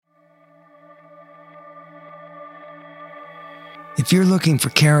If you're looking for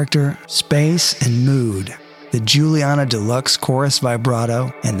character, space, and mood, the Juliana Deluxe Chorus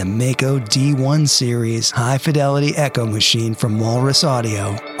Vibrato and the Mako D1 Series high-fidelity echo machine from Walrus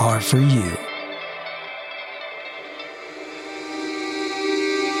Audio are for you.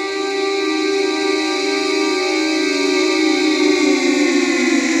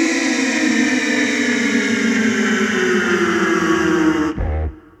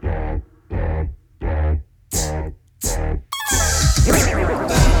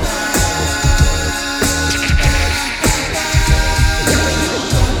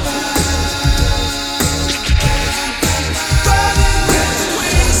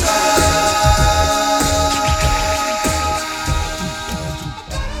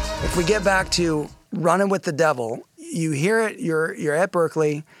 Get back to Running with the Devil. You hear it, you're at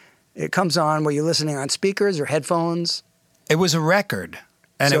Berkeley, it comes on. Were you listening on speakers or headphones? It was a record,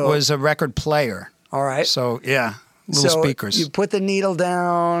 and it was a record player. All right. So, yeah, little speakers. You put the needle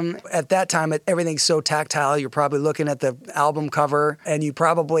down. At that time, everything's so tactile. You're probably looking at the album cover, and you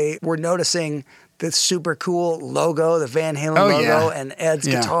probably were noticing the super cool logo, the Van Halen logo, and Ed's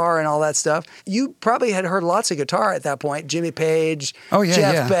guitar and all that stuff. You probably had heard lots of guitar at that point. Jimmy Page,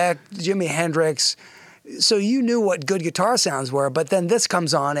 Jeff Beck, Jimi Hendrix. So you knew what good guitar sounds were, but then this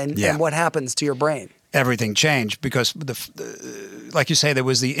comes on and what happens to your brain? Everything changed because, like you say, there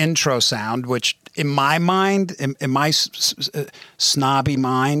was the intro sound, which in my mind, in my snobby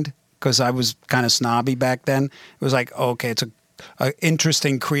mind, because I was kind of snobby back then, it was like, okay, it's a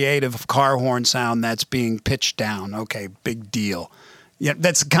interesting, creative car horn sound that's being pitched down. Okay, big deal. Yeah,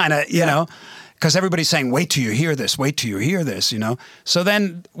 that's kind of, you know, because everybody's saying, wait till you hear this, wait till you hear this, you know. So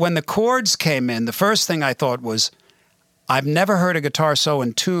then when the chords came in, the first thing I thought was, I've never heard a guitar so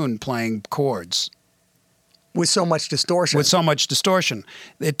in tune playing chords. With so much distortion. With so much distortion.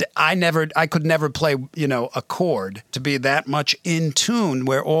 I could never play, you know, a chord to be that much in tune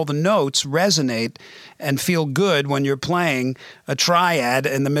where all the notes resonate and feel good when you're playing a triad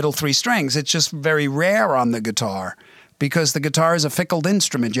in the middle three strings. It's just very rare on the guitar because the guitar is a fickle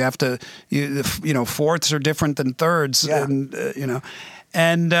instrument. You have to, you know, fourths are different than thirds, and, you know.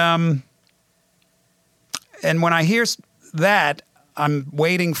 And when I hear that, I'm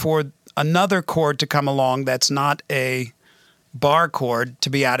waiting for another chord to come along that's not a bar chord to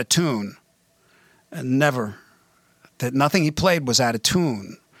be out of tune. And never. That nothing he played was out of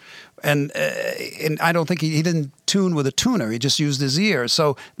tune. And I don't think he didn't tune with a tuner. He just used his ears.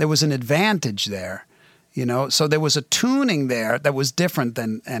 So there was an advantage there, you know. So there was a tuning there that was different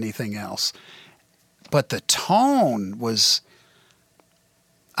than anything else. But the tone was...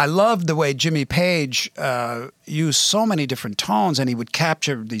 I loved the way Jimmy Page used so many different tones, and he would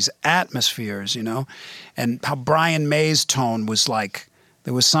capture these atmospheres, you know, and how Brian May's tone was like,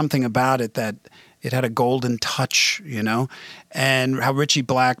 there was something about it that it had a golden touch, you know, and how Ritchie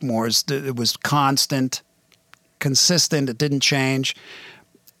Blackmore's, it was constant, consistent, it didn't change.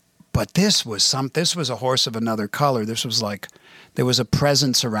 But this was a horse of another color. This was like, there was a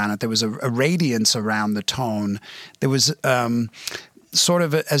presence around it. There was a radiance around the tone. There was... sort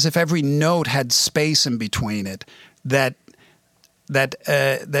of as if every note had space in between it that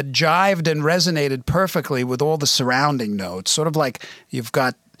jived and resonated perfectly with all the surrounding notes. Sort of like you've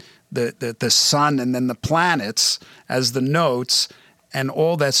got the sun and then the planets as the notes, and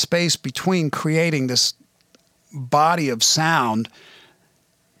all that space between creating this body of sound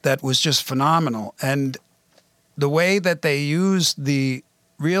that was just phenomenal. And the way that they used the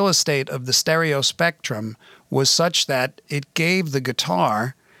real estate of the stereo spectrum was such that it gave the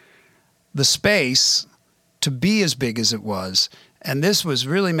guitar the space to be as big as it was. And this was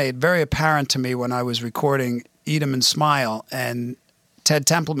really made very apparent to me when I was recording Eat 'Em and Smile, and Ted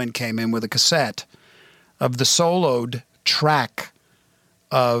Templeman came in with a cassette of the soloed track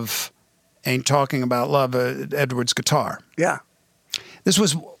of Ain't Talking About Love, Edwards' guitar. Yeah. This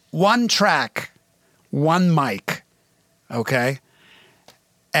was one track, one mic, okay?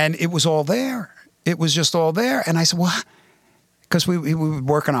 And it was all there. It was just all there. And I said, well, because we were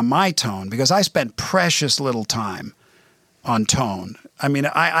working on my tone, because I spent precious little time on tone. I mean,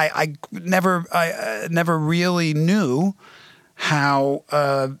 I never really knew how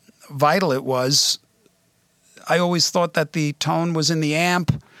vital it was. I always thought that the tone was in the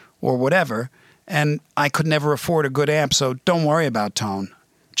amp or whatever, and I could never afford a good amp, so don't worry about tone.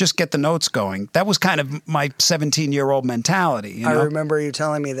 Just get the notes going. That was kind of my 17-year-old mentality. You know? I remember you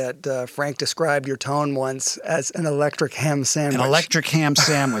telling me that Frank described your tone once as an electric ham sandwich. An electric ham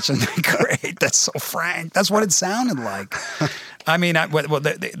sandwich. And great. That's so Frank. That's what it sounded like. I mean,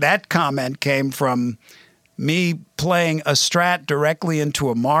 that comment came from me playing a Strat directly into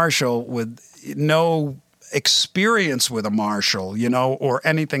a Marshall with no experience with a Marshall, or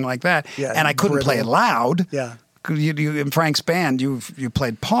anything like that. Yeah, and I couldn't play it loud. Yeah. You in Frank's band, you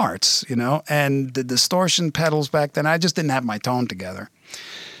played parts, and the distortion pedals back then, I just didn't have my tone together.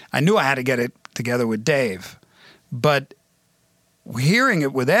 I knew I had to get it together with Dave, but hearing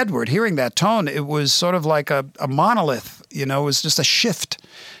it with Edward, hearing that tone, it was sort of like a monolith, it was just a shift.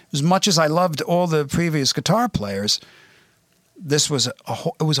 As much as I loved all the previous guitar players, this was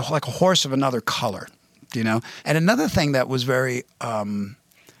like a horse of another color, And another thing that was very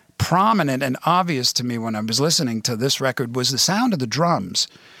prominent and obvious to me when I was listening to this record was the sound of the drums.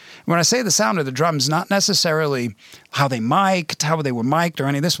 When I say the sound of the drums, not necessarily how they were mic'd or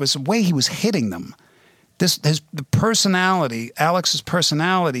any of this, was the way he was hitting them. The personality, Alex's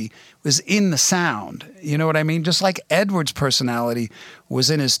personality, was in the sound. You know what I mean? Just like Edward's personality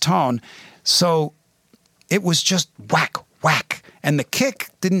was in his tone. So it was just whack, whack. And the kick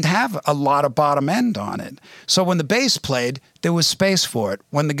didn't have a lot of bottom end on it. So when the bass played, there was space for it.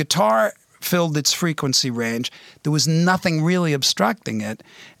 When the guitar filled its frequency range, there was nothing really obstructing it.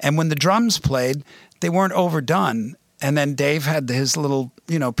 And when the drums played, they weren't overdone. And then Dave had his little,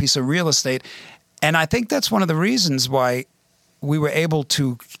 piece of real estate. And I think that's one of the reasons why we were able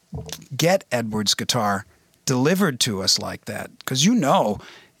to get Edward's guitar delivered to us like that. Because you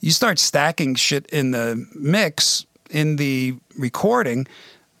start stacking shit in the mix, in the recording,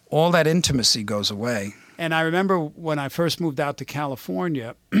 all that intimacy goes away. And I remember when I first moved out to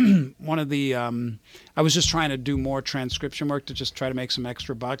California, one of the, I was just trying to do more transcription work to just try to make some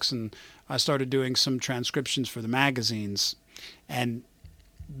extra bucks. And I started doing some transcriptions for the magazines. And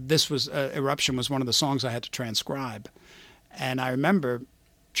this was, Eruption was one of the songs I had to transcribe. And I remember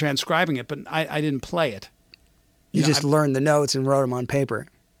transcribing it, but I didn't play it. You just learned the notes and wrote them on paper.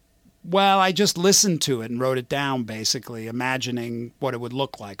 Well, I just listened to it and wrote it down, basically, imagining what it would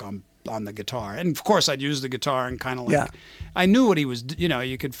look like on the guitar. And, of course, I'd use the guitar and kind of like... Yeah. I knew what he was...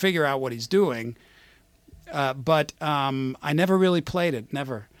 you could figure out what he's doing. But I never really played it,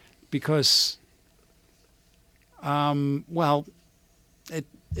 never. Because, it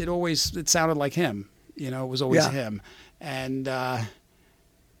sounded like him. It was always him. And, I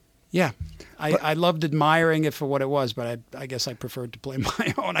loved admiring it for what it was, but I guess I preferred to play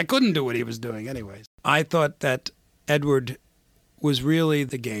my own. I couldn't do what he was doing anyways. I thought that Edward was really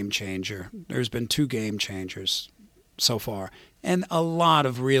the game changer. There's been 2 game changers so far, and a lot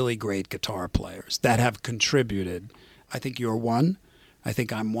of really great guitar players that have contributed. I think you're one. I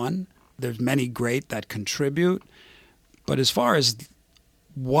think I'm one. There's many great that contribute. But as far as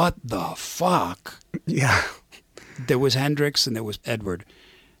what the fuck? Yeah. There was Hendrix and there was Edward.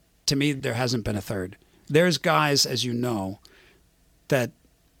 To me, there hasn't been a third. There's guys, as you know, that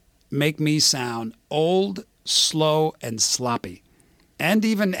make me sound old, slow, and sloppy. And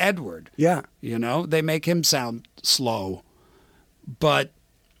even Edward. Yeah. They make him sound slow. But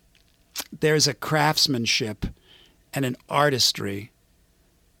there's a craftsmanship and an artistry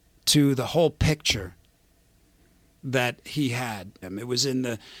to the whole picture that he had. It was in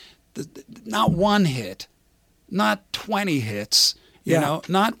the not one hit, not 20 hits,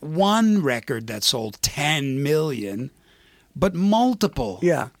 not one record that sold 10 million, but multiple.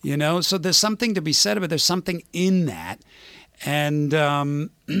 Yeah. So there's something to be said about it. There's something in that. And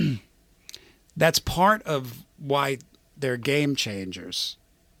that's part of why they're game changers.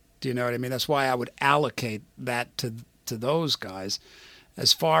 Do you know what I mean? That's why I would allocate that to those guys.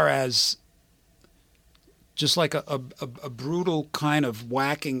 As far as just like a brutal kind of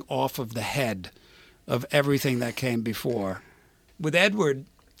whacking off of the head of everything that came before. With Edward,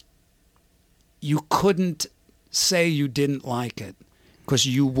 you couldn't say you didn't like it because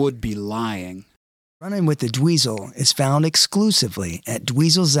you would be lying. Running with the Dweezil is found exclusively at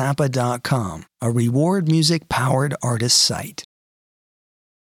dweezilzappa.com, a reward music-powered artist site.